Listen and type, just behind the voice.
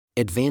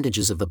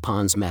Advantages of the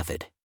Pons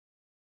Method.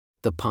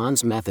 The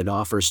Pons Method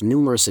offers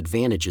numerous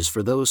advantages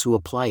for those who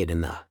apply it in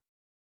the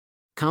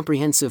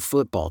comprehensive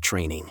football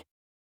training.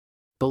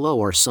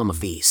 Below are some of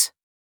these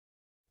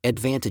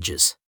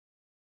advantages.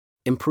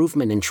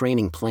 Improvement in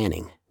training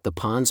planning. The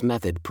Pons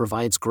Method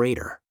provides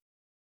greater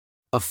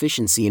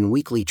efficiency in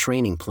weekly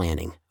training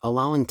planning,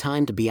 allowing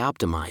time to be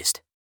optimized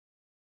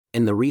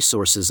and the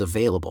resources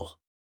available.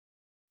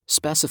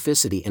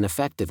 Specificity and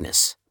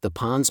effectiveness. The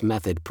Pons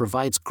Method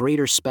provides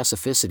greater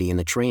specificity in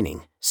the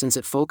training, since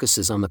it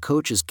focuses on the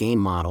coach's game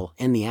model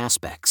and the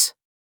aspects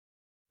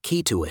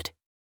key to it.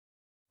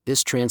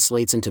 This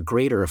translates into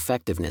greater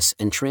effectiveness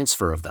and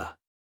transfer of the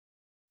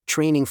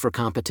training for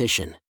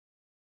competition.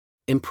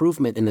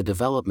 Improvement in the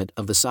development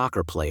of the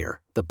soccer player.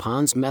 The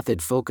Pons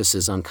Method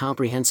focuses on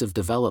comprehensive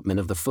development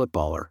of the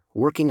footballer,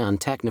 working on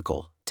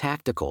technical,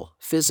 tactical,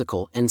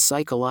 physical, and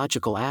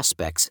psychological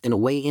aspects in a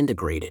way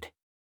integrated.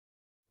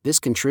 This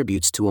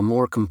contributes to a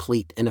more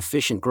complete and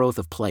efficient growth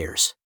of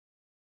players.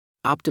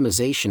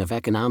 Optimization of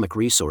economic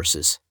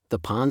resources. The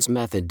Pons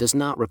Method does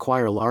not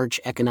require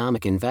large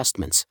economic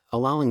investments,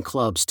 allowing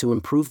clubs to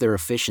improve their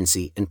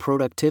efficiency and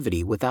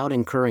productivity without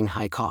incurring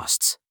high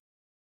costs.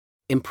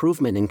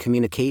 Improvement in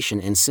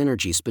communication and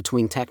synergies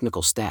between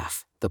technical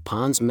staff. The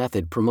Pons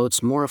Method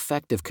promotes more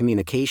effective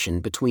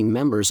communication between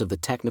members of the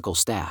technical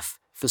staff,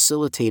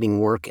 facilitating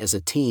work as a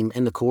team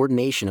and the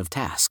coordination of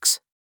tasks.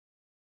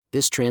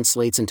 This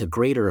translates into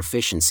greater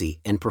efficiency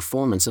and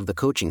performance of the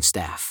coaching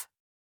staff.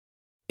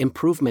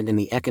 Improvement in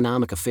the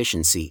economic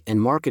efficiency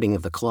and marketing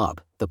of the club.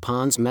 The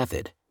Pons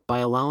Method, by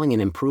allowing an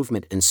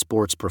improvement in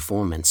sports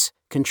performance,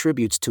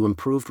 contributes to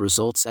improved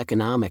results,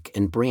 economic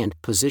and brand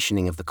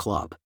positioning of the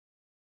club.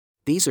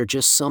 These are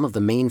just some of the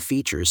main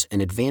features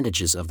and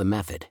advantages of the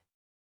method.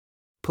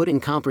 Put in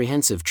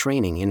comprehensive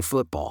training in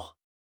football.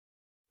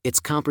 Its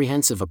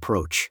comprehensive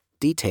approach,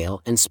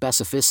 detail and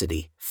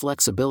specificity,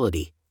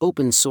 flexibility,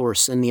 open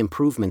source, and the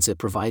improvements it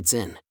provides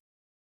in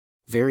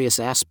various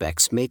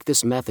aspects make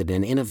this method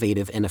an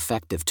innovative and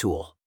effective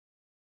tool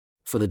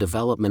for the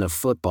development of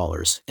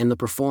footballers and the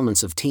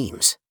performance of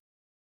teams.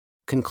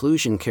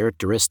 Conclusion.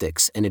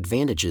 Characteristics and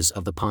advantages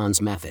of the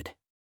Pons Method.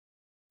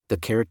 The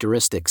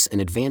characteristics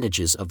and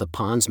advantages of the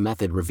Pons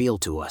Method reveal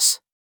to us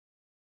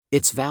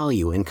its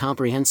value in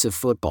comprehensive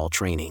football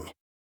training.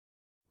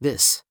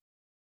 This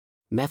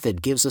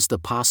method gives us the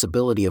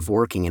possibility of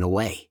working in a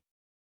way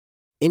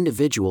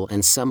individual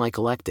and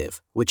semi-collective,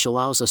 which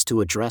allows us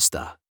to address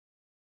the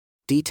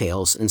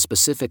details and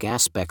specific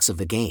aspects of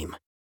the game.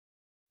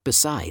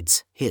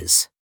 Besides,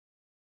 his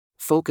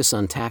focus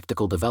on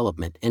tactical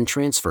development and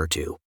transfer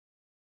to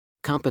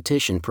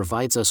competition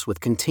provides us with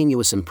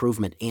continuous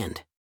improvement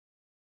and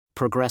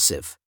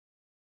progressive.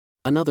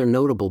 Another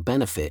notable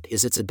benefit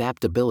is its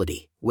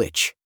adaptability,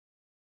 which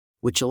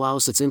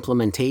allows its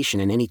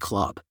implementation in any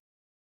club,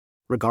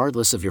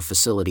 regardless of your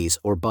facilities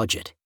or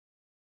budget.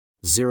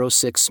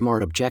 06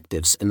 Smart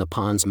Objectives in the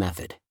Pons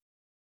Method.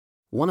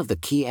 One of the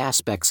key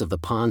aspects of the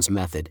Pons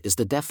Method is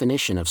the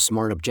definition of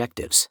smart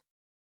objectives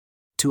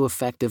to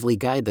effectively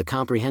guide the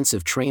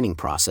comprehensive training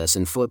process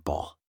in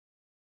football.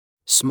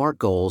 SMART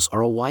goals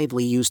are a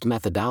widely used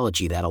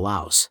methodology that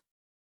allows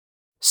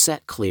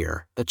set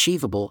clear,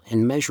 achievable,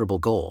 and measurable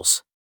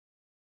goals.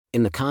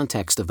 In the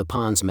context of the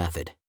Pons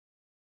Method,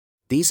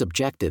 these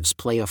objectives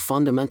play a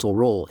fundamental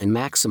role in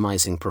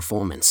maximizing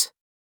performance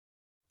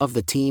of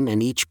the team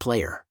and each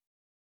player.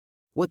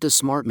 What does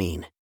SMART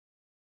mean?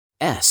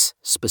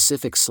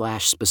 Specific.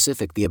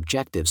 The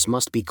objectives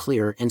must be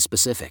clear and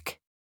specific.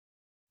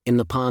 In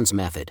the Pons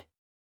Method,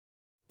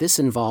 this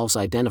involves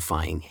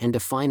identifying and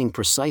defining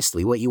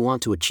precisely what you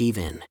want to achieve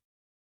in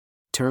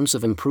terms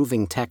of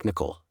improving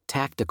technical,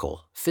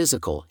 tactical,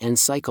 physical, and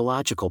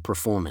psychological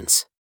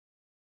performance.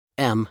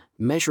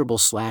 Measurable.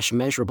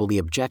 The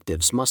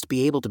objectives must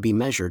be able to be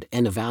measured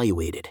and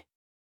evaluated.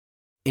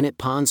 In the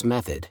Pons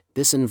Method,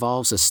 this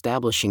involves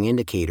establishing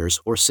indicators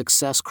or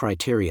success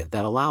criteria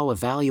that allow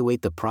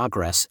evaluate the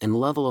progress and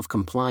level of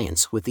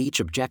compliance with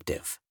each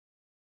objective.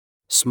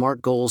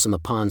 SMART goals in the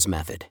Pons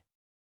Method.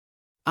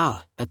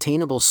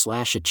 Attainable.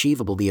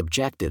 Achievable. The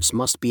objectives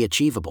must be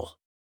achievable.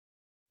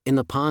 In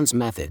the Pons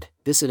Method,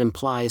 it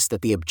implies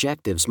that the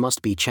objectives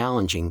must be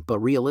challenging but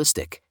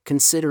realistic,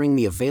 considering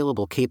the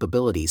available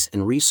capabilities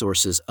and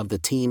resources of the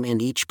team and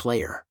each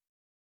player.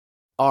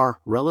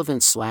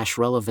 Relevant.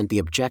 The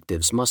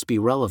objectives must be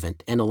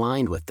relevant and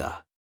aligned with the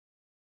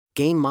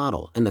game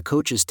model and the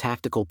coach's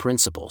tactical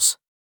principles.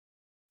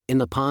 In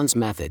the Pons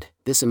Method,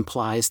 this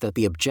implies that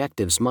the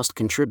objectives must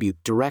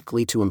contribute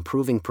directly to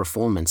improving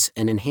performance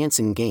and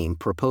enhancing game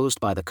proposed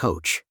by the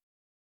coach.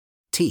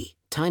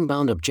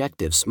 Time-bound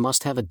objectives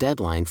must have a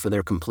deadline for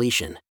their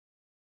completion.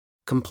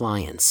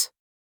 Compliance.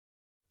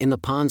 In the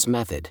Pons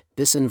Method,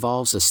 this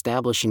involves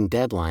establishing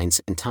deadlines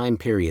and time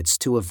periods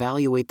to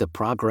evaluate the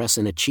progress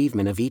and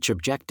achievement of each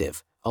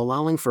objective,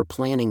 allowing for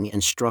planning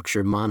and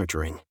structured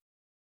monitoring.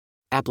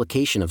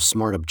 Application of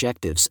SMART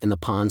objectives in the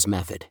Pons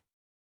Method.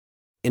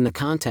 In the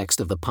context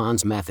of the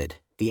Pons Method,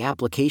 the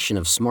application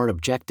of SMART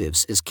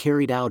objectives is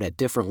carried out at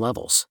different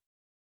levels.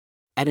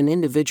 At an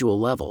individual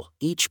level,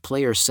 each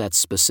player sets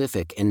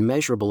specific and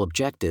measurable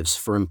objectives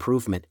for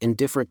improvement in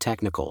different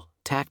technical,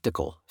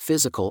 tactical,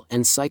 physical,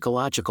 and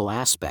psychological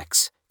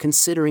aspects,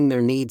 considering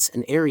their needs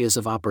and areas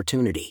of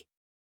opportunity.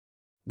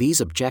 These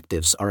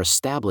objectives are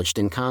established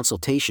in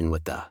consultation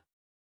with the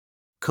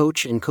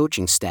coach and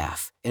coaching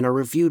staff, and are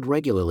reviewed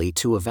regularly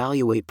to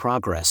evaluate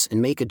progress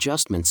and make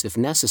adjustments if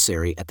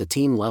necessary. At the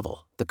team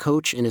level, the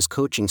coach and his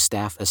coaching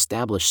staff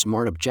establish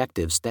SMART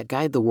objectives that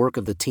guide the work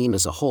of the team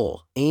as a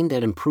whole, aimed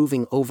at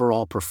improving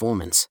overall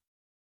performance.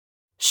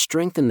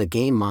 Strengthen the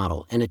game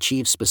model and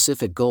achieve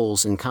specific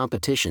goals in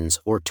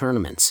competitions or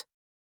tournaments.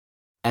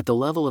 At the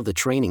level of the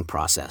training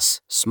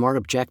process, SMART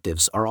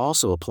objectives are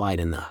also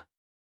applied in the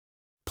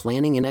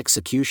planning and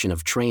execution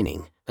of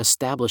training,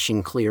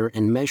 establishing clear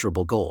and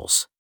measurable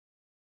goals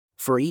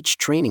for each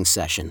training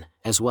session,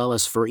 as well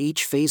as for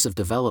each phase of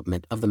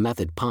development of the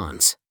method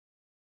Pons.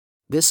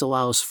 This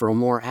allows for a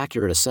more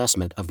accurate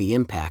assessment of the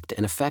impact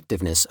and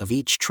effectiveness of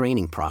each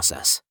training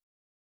process.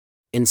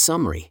 In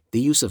summary, the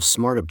use of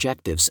SMART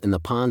objectives in the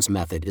Pons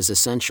method is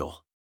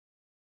essential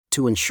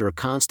to ensure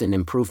constant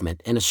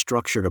improvement and a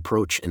structured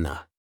approach in the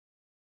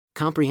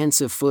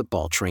comprehensive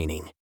football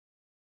training.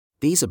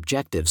 These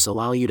objectives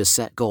allow you to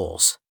set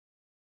goals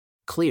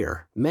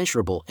clear,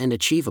 measurable, and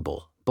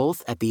achievable,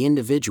 both at the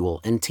individual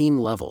and team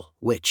level,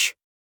 which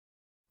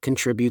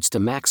contributes to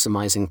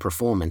maximizing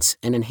performance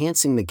and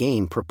enhancing the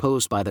game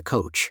proposed by the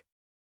coach.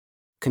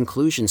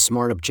 Conclusion: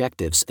 SMART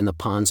objectives in the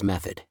Pons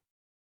method.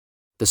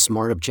 The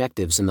SMART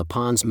objectives in the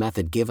Pons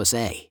method give us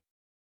a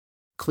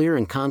clear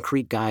and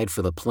concrete guide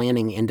for the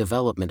planning and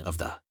development of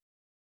the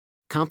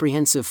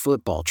comprehensive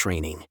football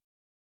training.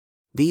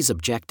 These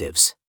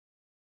objectives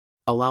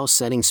allow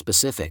setting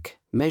specific,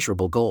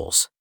 measurable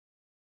goals,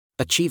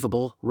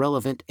 achievable,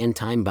 relevant, and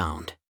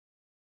time-bound.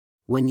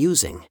 When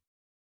using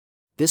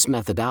this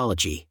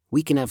methodology,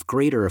 we can have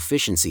greater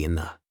efficiency in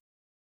the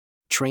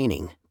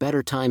training,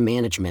 better time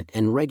management,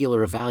 and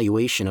regular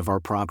evaluation of our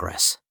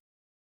progress.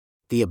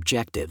 The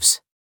objectives.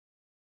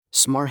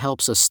 SMART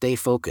helps us stay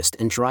focused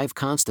and drive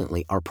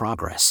constantly our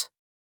progress.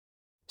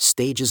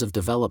 Stages of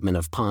development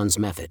of Pons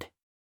method.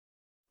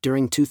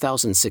 During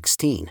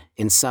 2016,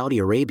 in Saudi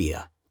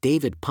Arabia,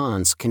 David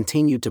Pons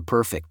continued to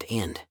perfect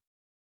and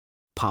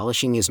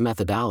polishing his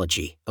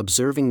methodology,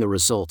 observing the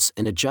results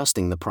and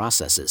adjusting the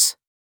processes.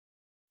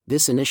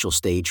 This initial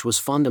stage was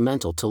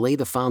fundamental to lay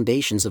the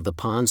foundations of the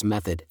Pons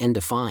method and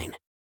define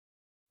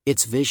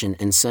its vision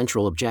and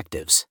central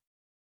objectives.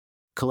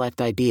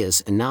 Collect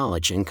ideas and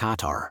knowledge in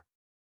Qatar.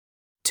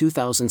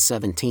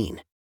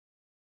 2017.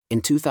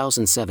 In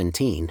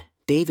 2017,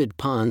 David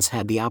Pons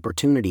had the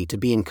opportunity to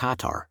be in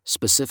Qatar,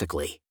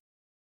 specifically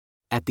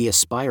at the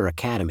Aspire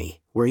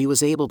Academy, where he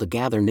was able to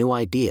gather new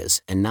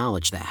ideas and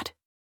knowledge that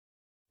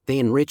they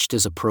enriched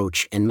his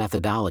approach and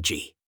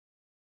methodology.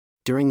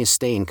 During his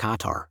stay in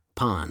Qatar,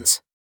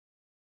 Pons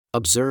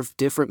observed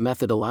different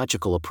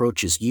methodological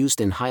approaches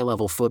used in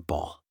high-level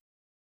football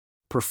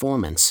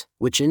performance,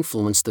 which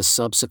influenced the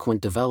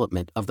subsequent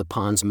development of the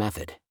Pons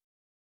method.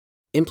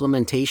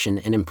 Implementation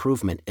and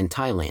improvement in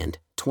Thailand,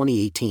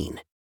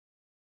 2018.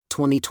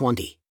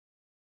 2020.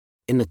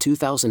 In the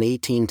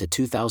 2018 to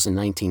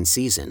 2019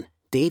 season,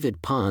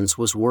 David Pons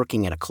was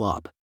working at a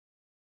club,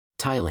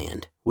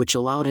 Thailand, which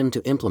allowed him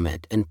to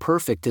implement and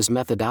perfect his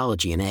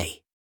methodology in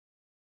a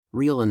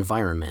real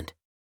environment.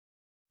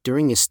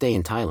 During his stay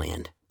in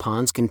Thailand,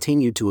 Pons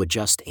continued to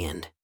adjust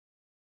and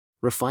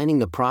refining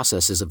the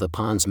processes of the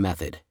Pons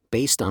method,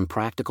 based on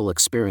practical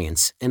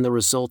experience and the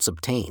results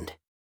obtained.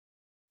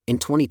 In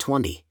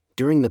 2020,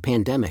 during the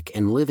pandemic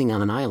and living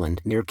on an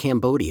island near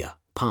Cambodia,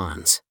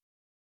 Pons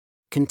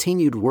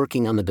continued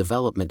working on the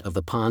development of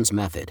the Pons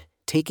method,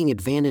 taking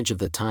advantage of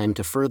the time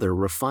to further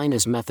refine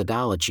his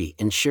methodology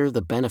and share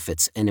the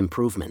benefits and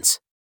improvements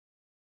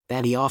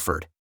that he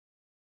offered.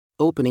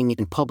 Opening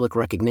and public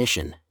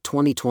recognition,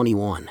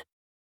 2021.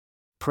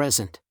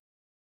 Present.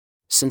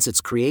 Since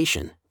its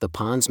creation, the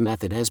Pons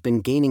method has been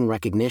gaining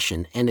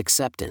recognition and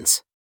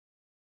acceptance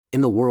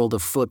in the world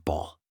of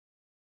football.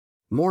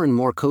 More and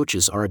more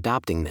coaches are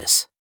adopting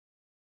this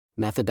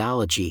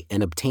methodology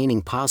and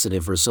obtaining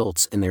positive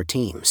results in their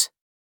teams.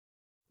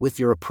 With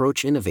your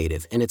approach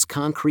innovative and its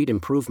concrete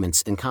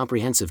improvements in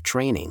comprehensive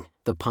training,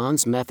 the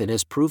Pons method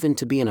has proven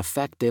to be an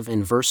effective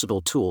and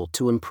versatile tool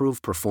to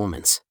improve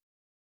performance.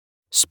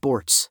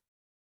 Sports.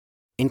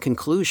 In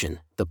conclusion,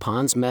 the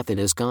Pons method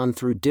has gone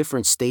through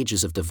different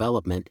stages of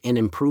development and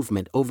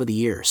improvement over the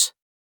years.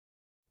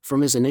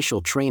 From his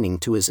initial training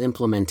to his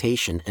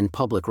implementation and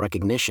public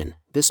recognition,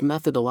 this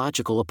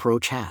methodological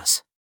approach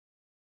has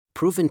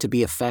proven to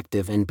be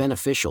effective and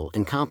beneficial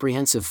in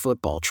comprehensive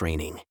football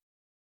training.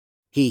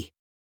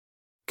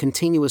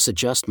 Continuous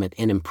adjustment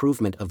and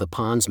improvement of the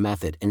Pons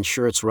method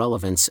ensure its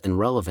relevance in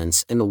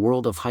the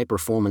world of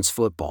high-performance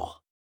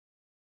football.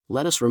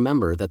 Let us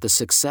remember that the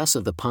success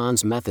of the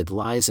Pons method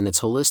lies in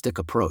its holistic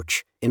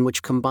approach, in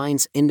which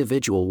combines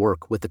individual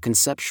work with the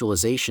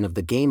conceptualization of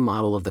the game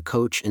model of the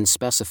coach and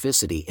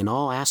specificity in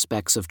all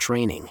aspects of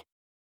training.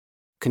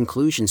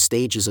 Conclusion: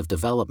 stages of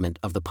development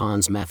of the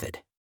Pons method.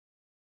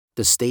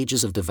 The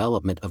stages of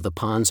development of the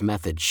Pons method